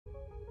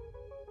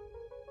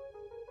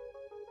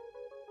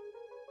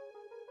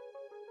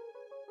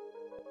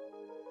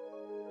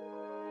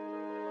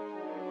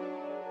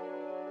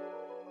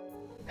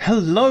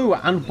Hello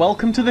and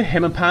welcome to the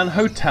Hitman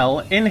Hotel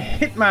in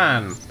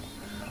Hitman.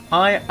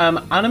 I am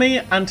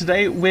Annemie and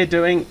today we're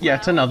doing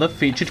yet another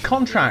featured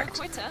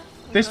contract.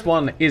 This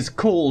one is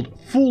called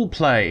Fool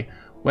Play,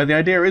 where the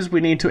idea is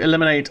we need to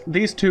eliminate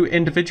these two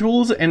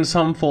individuals in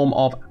some form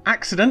of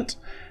accident,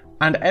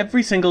 and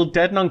every single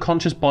dead and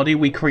unconscious body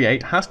we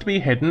create has to be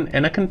hidden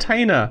in a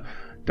container.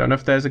 Don't know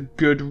if there's a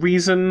good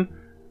reason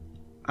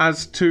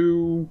as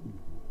to...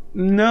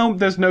 No,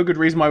 there's no good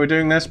reason why we're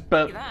doing this,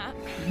 but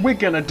we're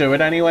gonna do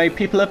it anyway.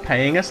 People are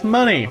paying us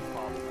money.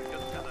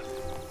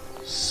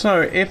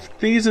 So, if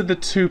these are the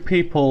two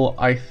people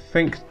I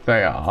think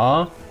they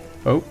are...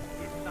 Oh,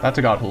 that's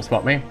a guard who'll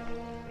spot me.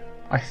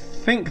 I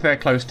think they're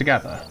close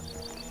together.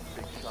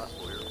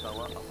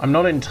 I'm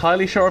not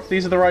entirely sure if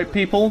these are the right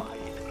people,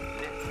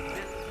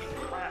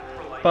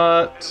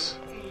 but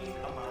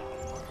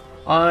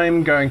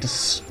I'm going to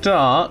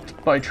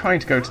start by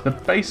trying to go to the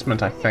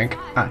basement, I think.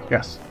 Ah,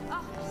 yes.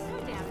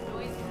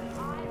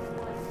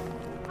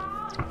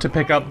 To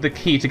pick up the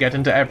key to get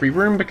into every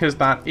room, because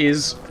that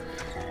is,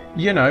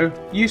 you know,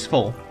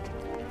 useful.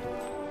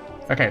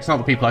 Okay, it's not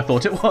the people I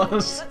thought it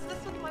was.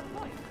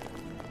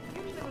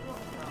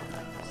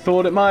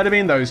 Thought it might have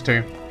been those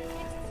two.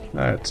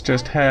 Let's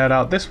just head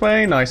out this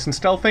way, nice and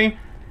stealthy.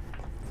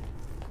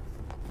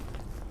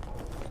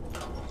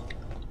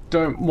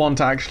 Don't want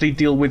to actually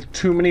deal with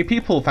too many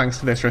people thanks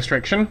to this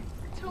restriction.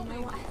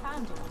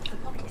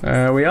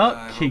 There we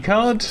are,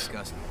 keycard.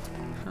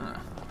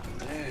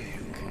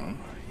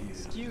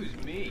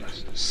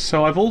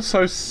 So I've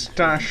also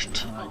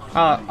stashed...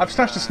 I've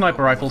stashed a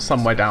sniper rifle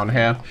somewhere down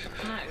here,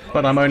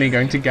 but I'm only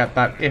going to get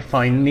that if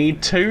I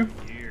need to.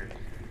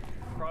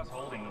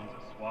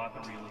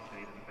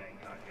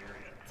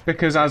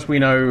 Because as we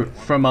know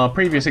from our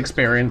previous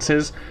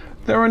experiences,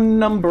 there are a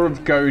number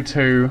of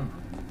go-to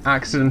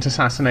accident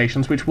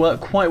assassinations which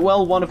work quite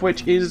well, one of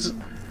which is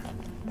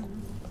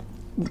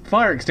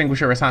fire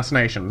extinguisher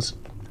assassinations.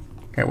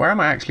 Okay, where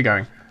am I actually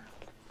going?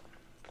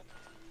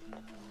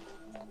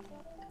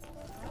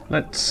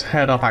 Let's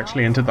head up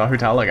actually into the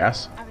hotel, I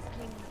guess.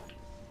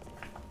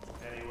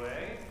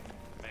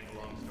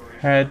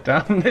 Head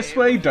down this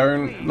way,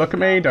 don't look at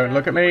me, don't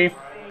look at me.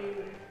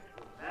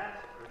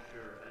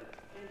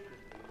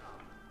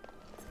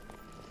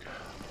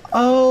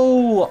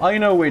 Oh, I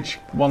know which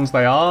ones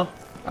they are.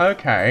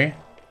 Okay.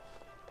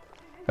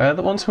 They're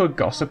the ones who are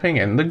gossiping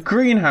in the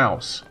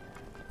greenhouse.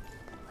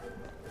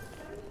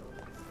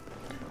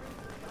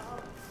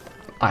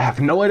 I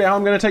have no idea how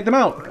I'm going to take them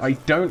out. I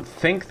don't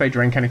think they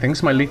drink anything,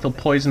 so my lethal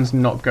poison's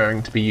not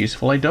going to be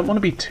useful. I don't want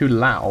to be too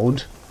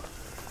loud.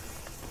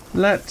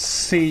 Let's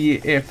see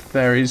if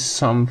there is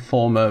some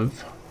form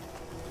of...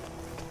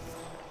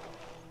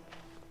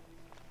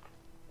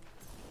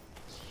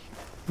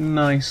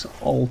 nice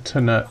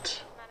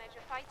alternate... Manage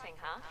your fighting,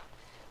 huh?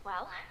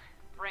 Well,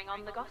 bring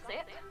on the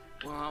gossip.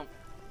 Well,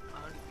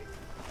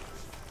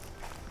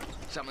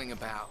 something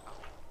about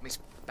Miss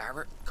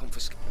Barrett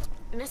confiscated.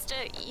 Mister,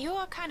 you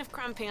are kind of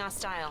cramping our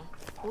style.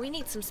 We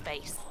need some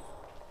space.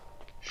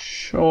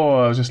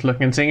 Sure, I was just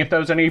looking and seeing if there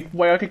was any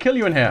way I could kill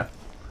you in here.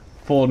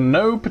 For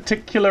no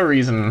particular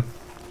reason.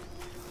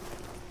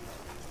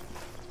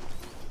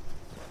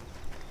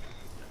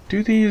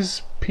 Do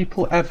these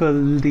people ever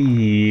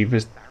leave,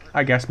 is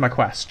I guess my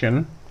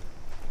question.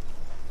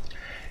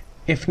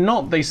 If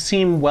not, they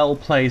seem well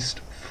placed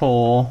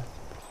for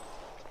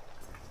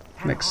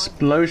an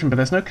explosion, but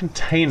there's no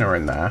container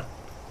in there.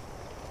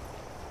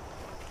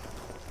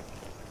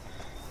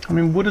 I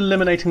mean, would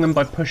eliminating them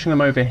by pushing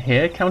them over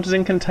here count as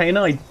in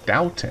container? I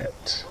doubt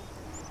it.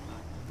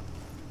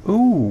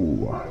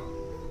 Ooh.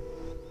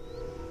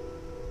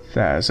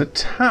 There's a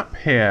tap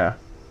here.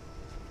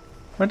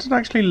 Where does it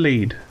actually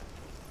lead?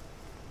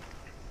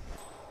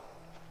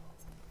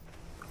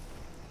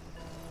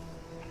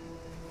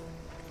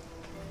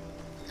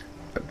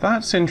 But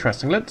that's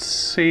interesting. Let's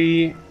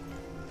see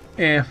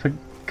if a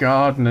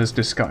gardener's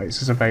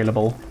disguise is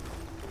available.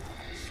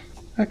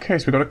 Okay,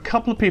 so we've got a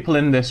couple of people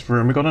in this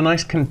room. We've got a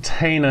nice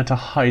container to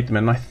hide them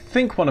in. I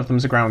think one of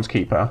them's a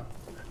groundskeeper.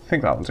 I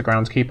think that one's a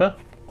groundskeeper.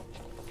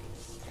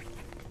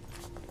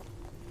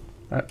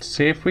 Let's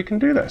see if we can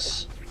do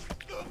this.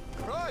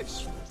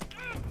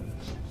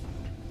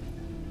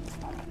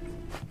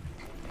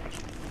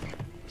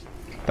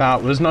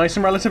 That was nice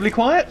and relatively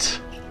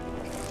quiet.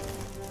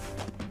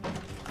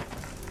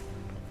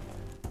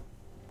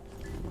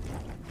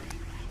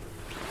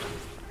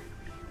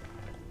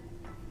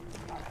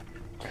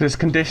 This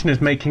condition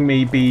is making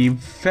me be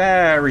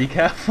very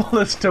careful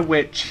as to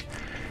which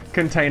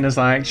containers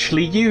I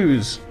actually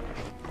use.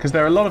 Because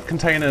there are a lot of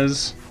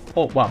containers...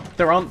 Oh, well,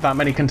 there aren't that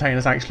many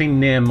containers actually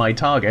near my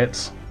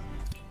targets.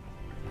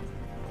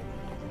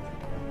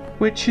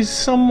 Which is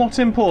somewhat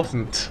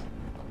important.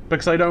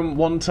 Because I don't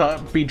want to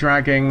be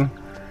dragging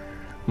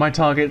my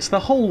targets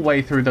the whole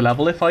way through the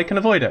level if I can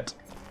avoid it.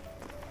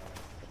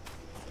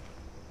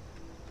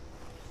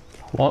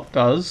 What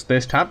does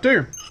this tap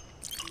do?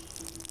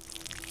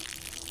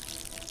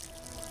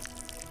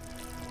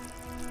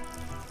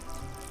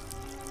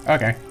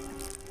 Okay.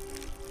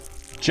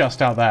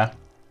 Just out there.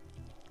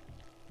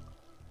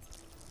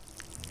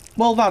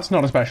 Well, that's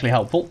not especially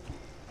helpful.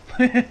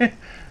 And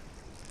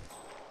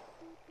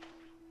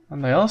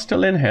they are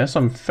still in here, so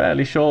I'm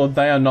fairly sure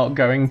they are not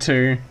going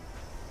to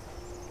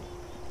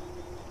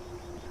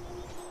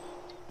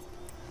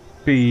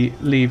be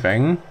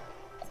leaving.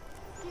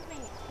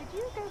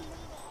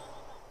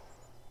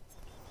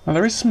 Now,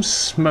 there is some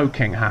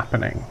smoking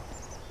happening.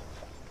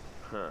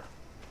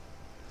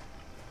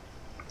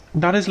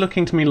 That is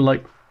looking to me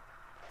like...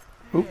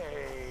 Oop.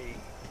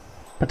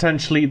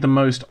 Potentially the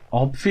most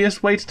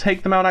obvious way to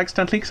take them out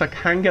accidentally, because I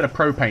can get a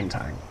propane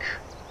tank.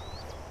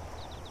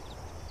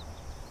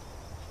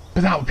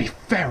 But that would be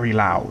very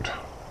loud.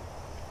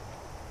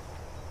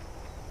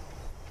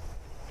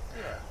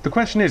 The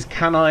question is,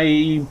 can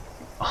I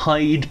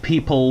hide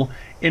people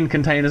in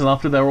containers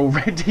after they're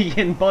already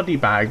in body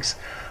bags?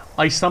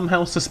 I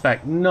somehow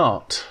suspect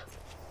not.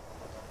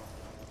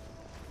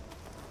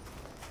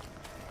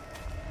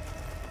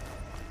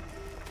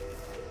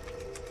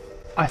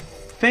 I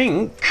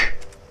think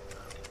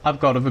I've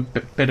got a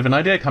bit of an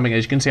idea coming.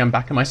 As you can see, I'm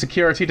back in my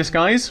security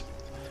disguise.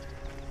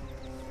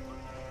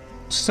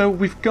 So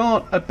we've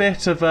got a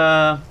bit of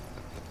a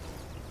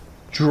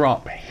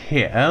drop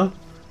here,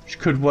 which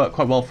could work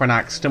quite well for an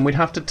accident. We'd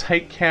have to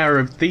take care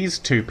of these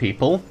two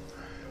people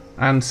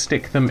and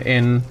stick them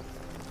in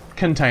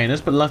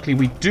containers, but luckily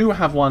we do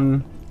have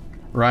one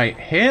right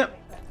here.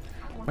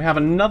 We have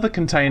another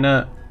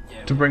container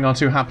to bring our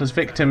two hapless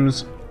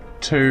victims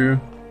to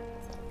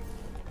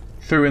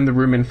through in the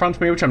room in front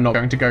of me, which I'm not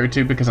going to go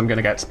to because I'm going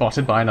to get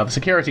spotted by another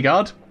security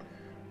guard.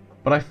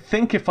 But I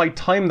think if I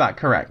time that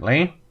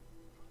correctly,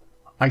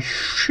 I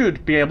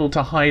should be able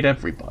to hide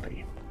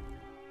everybody.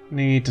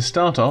 Need to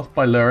start off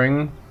by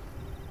luring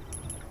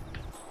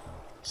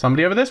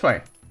somebody over this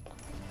way.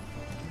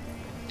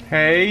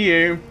 Hey,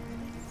 you.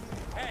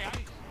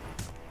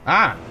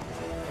 Ah!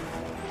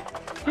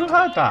 Who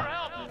heard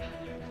that?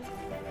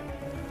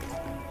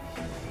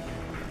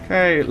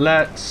 Okay,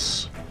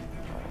 let's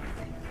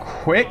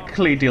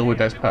quickly deal with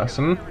this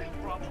person.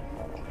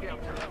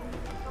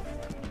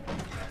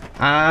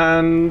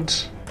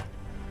 And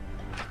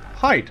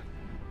hide.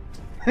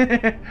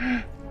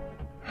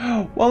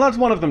 Well, that's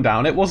one of them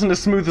down. It wasn't as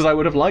smooth as I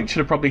would have liked. Should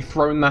have probably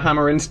thrown the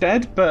hammer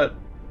instead, but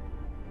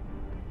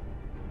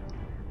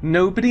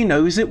nobody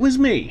knows it was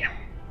me.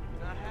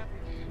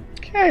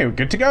 Okay, we're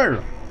good to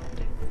go.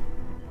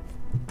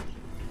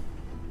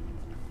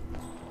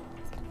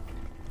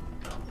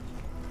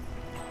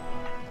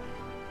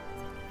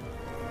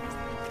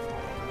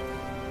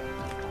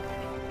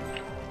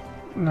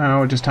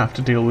 Now we just have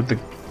to deal with the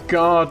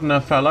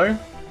gardener fellow.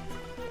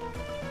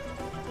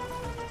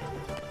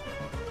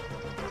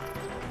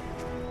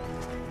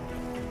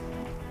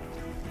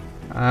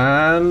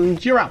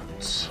 And you're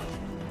out.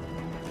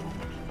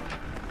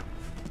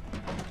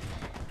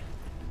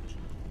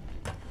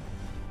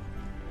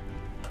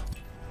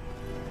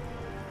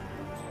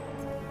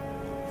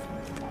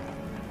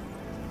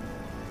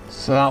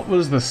 So that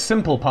was the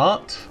simple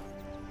part.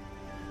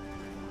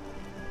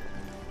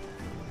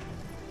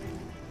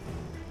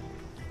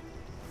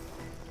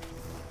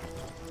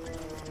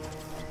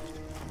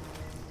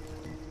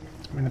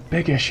 I mean, the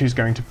big issue is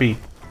going to be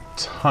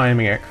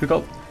timing it. We've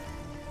got...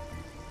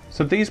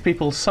 So these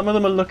people, some of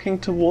them are looking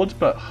towards,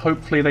 but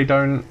hopefully they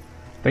don't...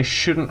 They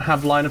shouldn't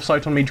have line of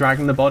sight on me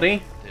dragging the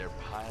body. They're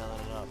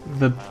piling up.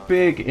 The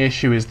big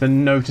issue is the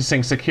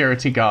noticing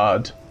security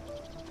guard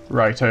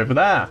right over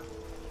there.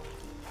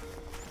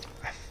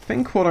 I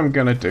think what I'm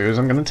going to do is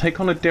I'm going to take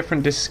on a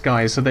different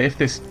disguise so that if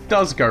this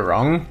does go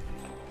wrong...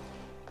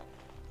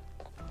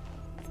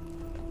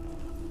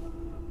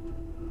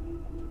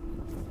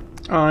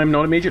 I'm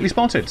not immediately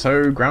spotted,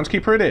 so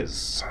groundskeeper it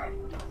is.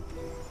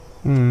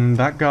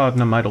 That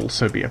gardener might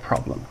also be a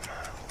problem.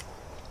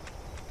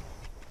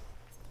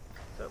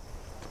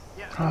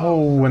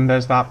 Oh, and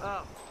there's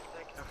that.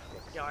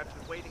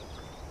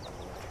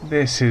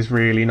 This is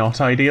really not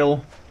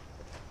ideal.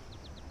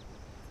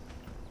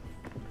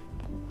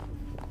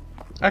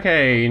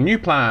 Okay, new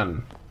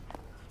plan.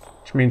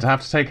 Which means I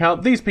have to take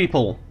out these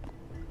people.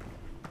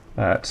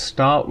 Let's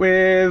start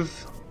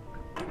with...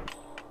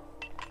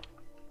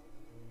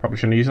 Probably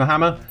shouldn't use the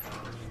hammer.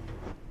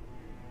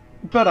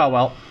 But oh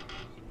well.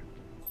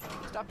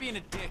 Stop being a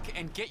dick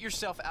and get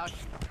yourself out.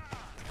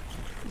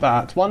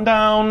 That's one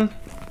down.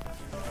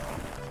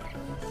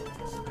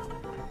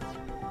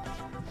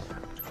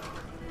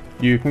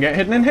 You can get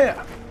hidden in here.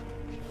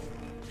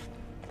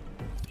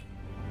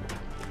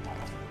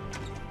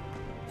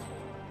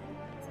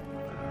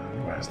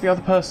 Where's the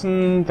other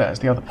person? There's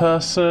the other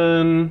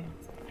person.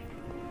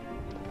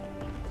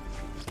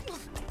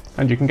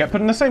 And you can get put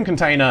in the same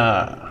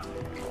container.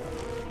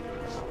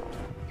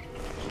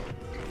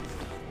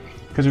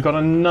 Because we've got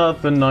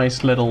another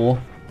nice little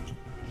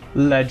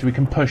ledge we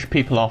can push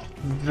people off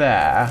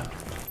there.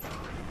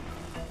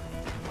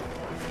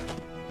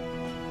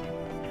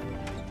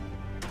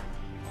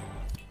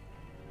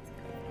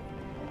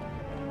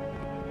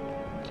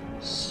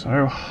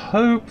 So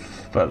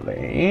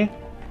hopefully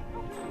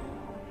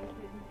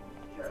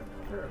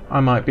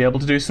I might be able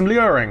to do some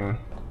luring.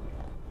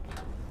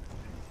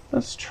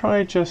 Let's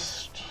try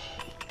just...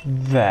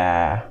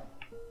 there.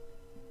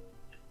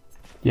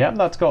 Yep,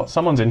 that's got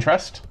someone's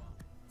interest.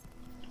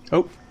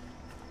 Oh.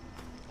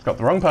 It's got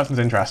the wrong person's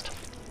interest.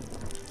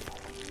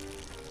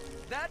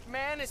 That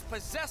man is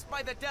possessed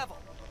by the devil,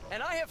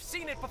 and I have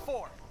seen it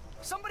before.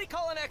 Somebody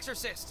call an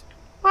exorcist.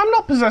 I'm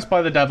not possessed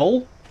by the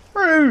devil.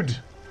 Rude.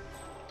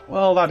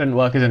 Well, that didn't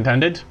work as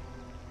intended.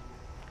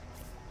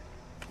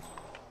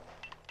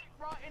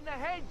 Right in the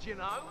head, you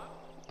know.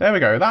 There we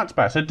go, that's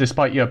better,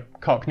 despite your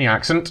Cockney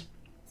accent.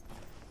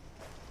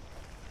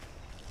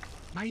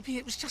 Maybe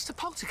it was just a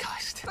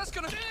poltergeist. That's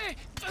gonna...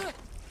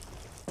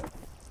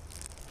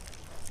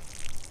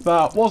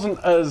 That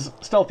wasn't as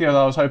stealthy as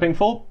I was hoping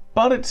for,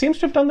 but it seems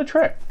to have done the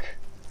trick.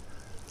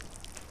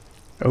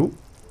 Oh.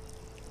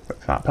 Wait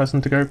for that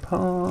person to go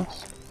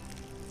past.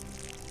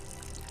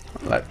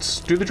 Let's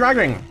do the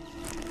dragging.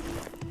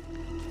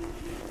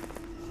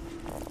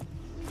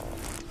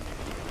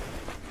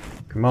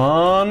 Come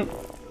on.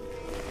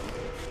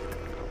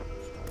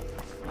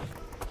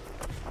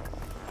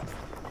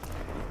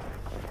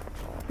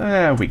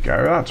 There we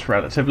go, that's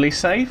relatively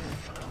safe.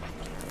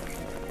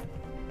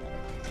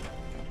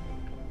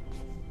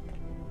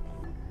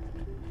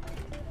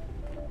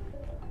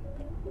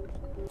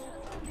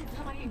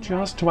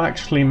 Just to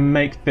actually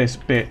make this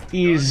bit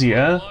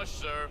easier,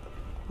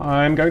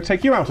 I'm going to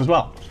take you out as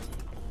well.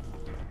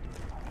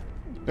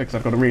 Because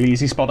I've got a really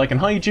easy spot I can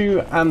hide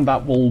you, and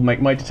that will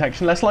make my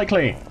detection less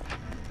likely.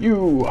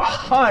 You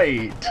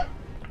hide!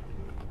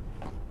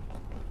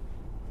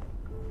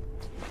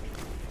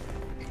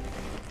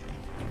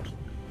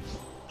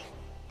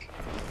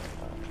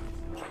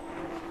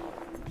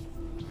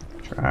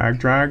 Drag,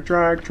 drag,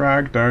 drag,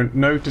 drag, don't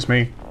notice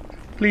me.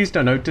 Please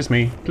don't notice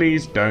me.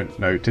 Please don't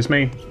notice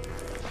me.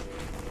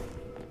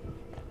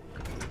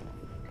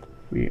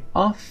 We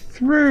are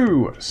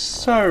through,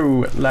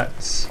 so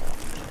let's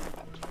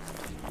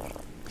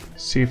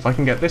see if I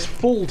can get this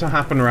fall to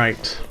happen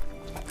right.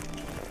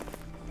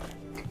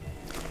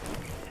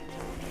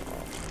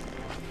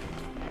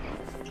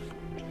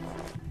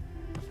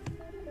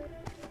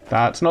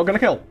 That's not gonna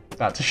kill.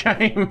 That's a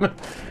shame.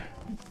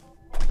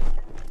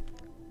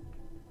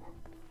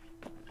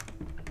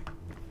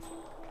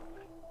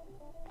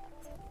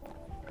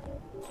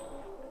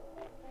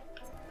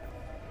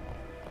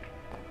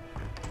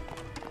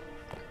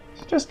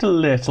 Just a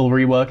little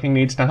reworking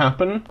needs to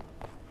happen.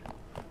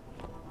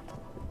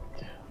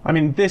 I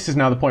mean, this is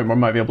now the point where I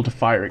might be able to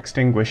fire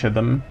extinguisher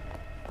them.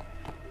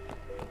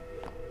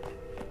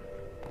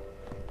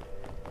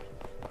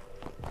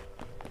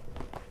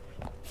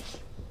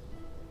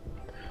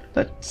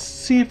 Let's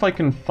see if I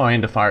can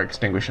find a fire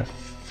extinguisher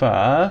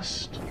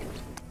first.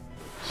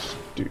 Let's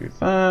do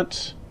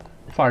that.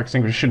 Fire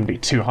extinguisher shouldn't be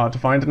too hard to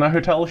find in a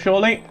hotel,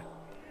 surely.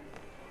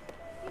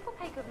 People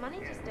pay good money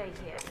to stay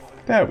here.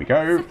 There we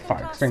go,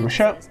 fire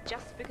extinguisher.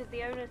 Just because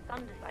the owner's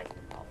son decides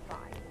to pop by.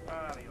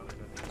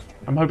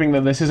 I'm hoping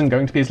that this isn't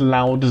going to be as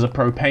loud as a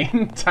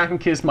propane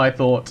tank is my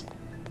thought.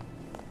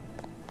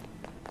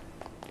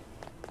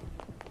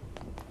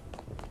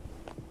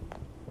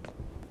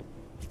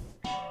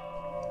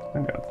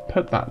 I'm going to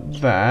put that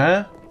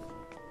there.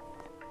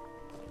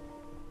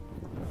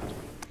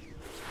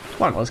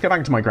 Right, well, let's get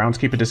back to my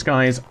groundskeeper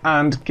disguise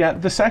and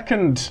get the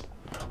second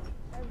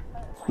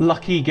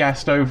lucky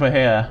guest over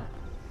here.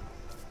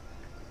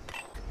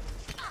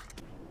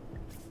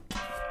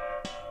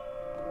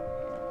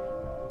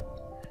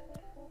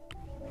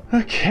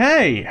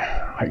 Okay,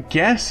 I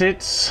guess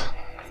it's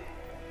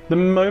the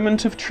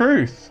moment of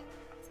truth.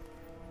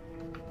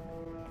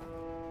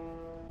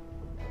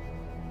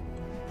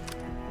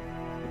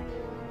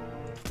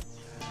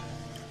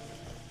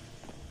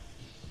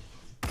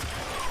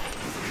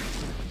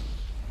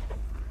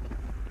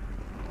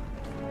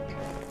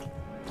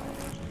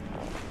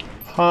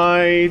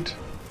 Hide.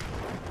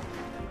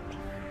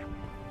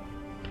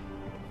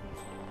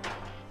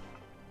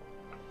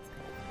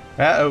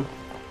 Uh-oh.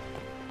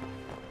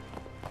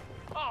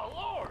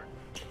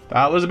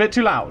 That was a bit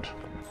too loud.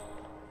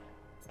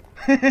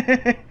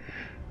 Hey,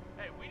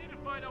 we need to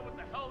find out what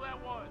the hell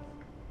that was.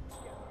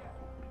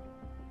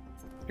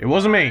 It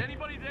wasn't me.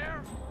 Anybody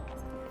there?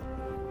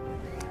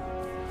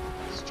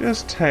 Let's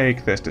just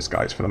take this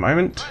disguise for the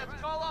moment.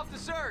 Call off the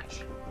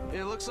search.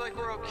 It looks like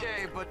we're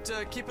okay, but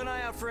keep an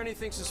eye out for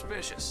anything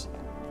suspicious.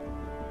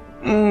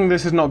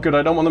 This is not good.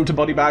 I don't want them to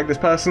body bag this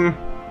person.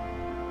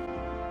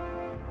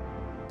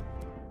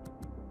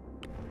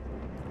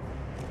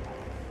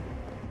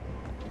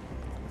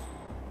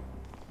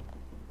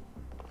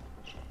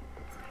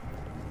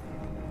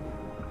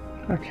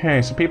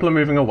 Okay, so people are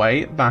moving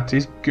away. That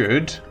is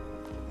good.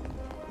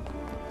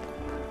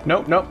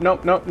 Nope, nope,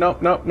 nope, nope,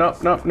 nope, nope,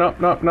 nope, nope, nope,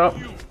 nope, nope.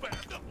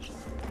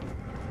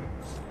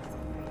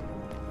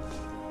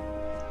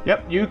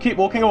 Yep, you keep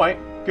walking away.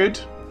 Good.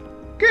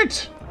 Good!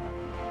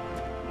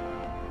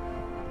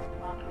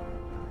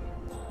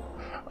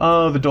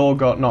 Oh, the door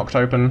got knocked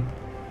open.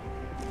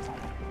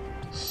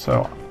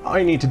 So,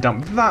 I need to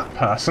dump that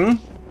person.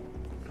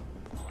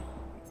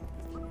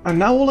 And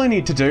now all I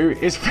need to do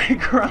is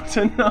figure out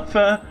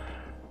another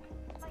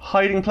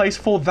hiding place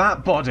for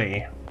that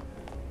body.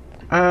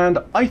 And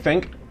I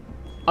think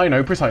I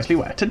know precisely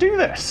where to do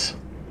this.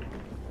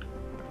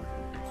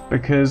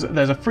 Because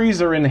there's a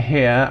freezer in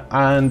here,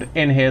 and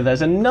in here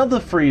there's another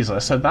freezer,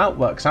 so that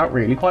works out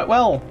really quite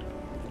well.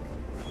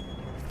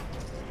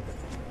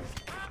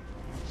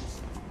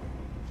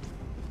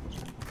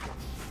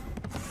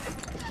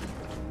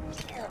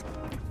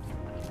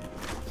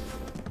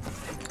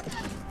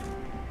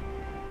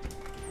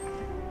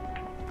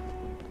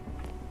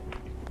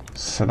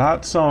 So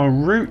that's our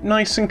route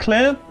nice and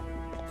clear.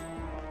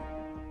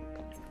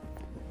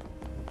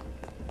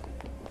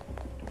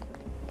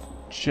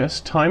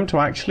 Just time to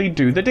actually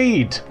do the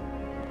deed.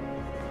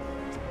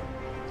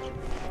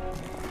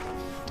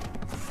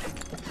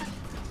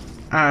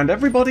 And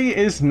everybody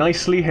is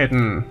nicely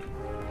hidden.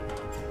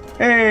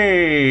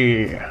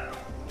 Hey!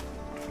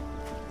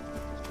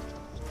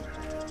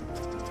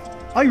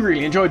 I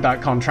really enjoyed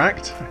that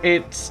contract.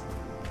 It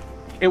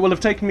will have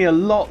taken me a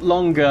lot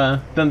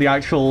longer than the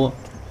actual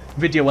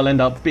video will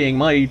end up being.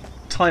 My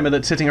timer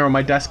that's sitting here on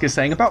my desk is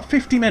saying about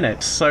 50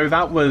 minutes, so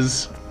that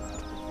was...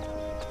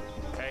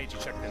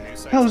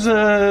 That was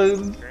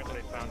a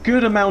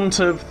good amount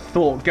of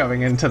thought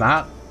going into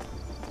that.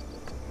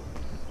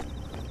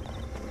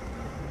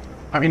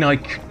 I mean,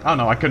 oh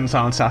no, I couldn't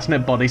silence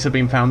assassinate. Bodies have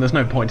been found. There's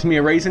no point in me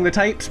erasing the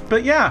tapes.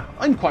 But yeah,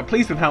 I'm quite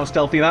pleased with how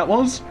stealthy that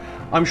was.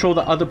 I'm sure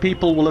that other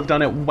people will have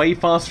done it way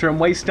faster and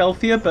way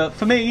stealthier, but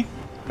for me,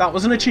 that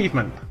was an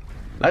achievement.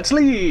 Let's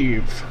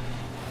leave!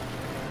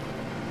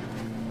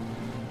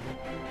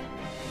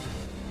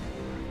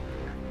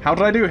 How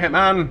did I do,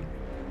 Hitman?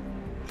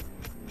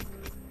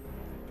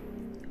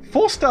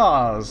 4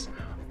 stars!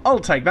 I'll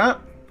take that.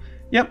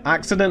 Yep,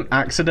 accident,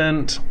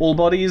 accident, all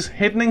bodies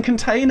hidden in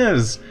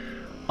containers.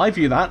 I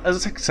view that as a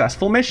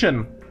successful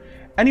mission.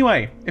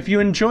 Anyway, if you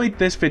enjoyed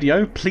this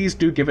video, please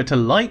do give it a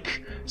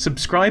like.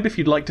 Subscribe if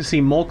you'd like to see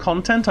more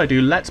content. I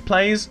do Let's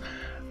Plays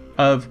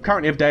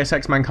currently of Deus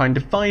Ex Mankind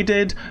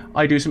Divided.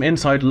 I do some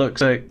inside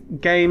looks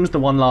at games. The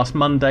one last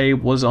Monday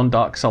was on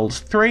Dark Souls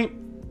 3.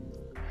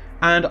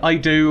 And I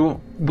do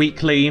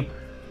weekly,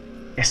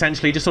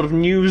 essentially just sort of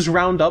news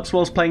roundups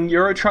whilst playing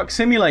Euro Truck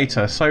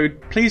Simulator. So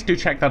please do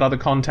check that other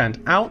content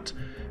out.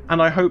 And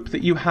I hope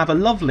that you have a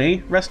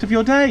lovely rest of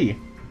your day.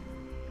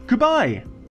 Goodbye!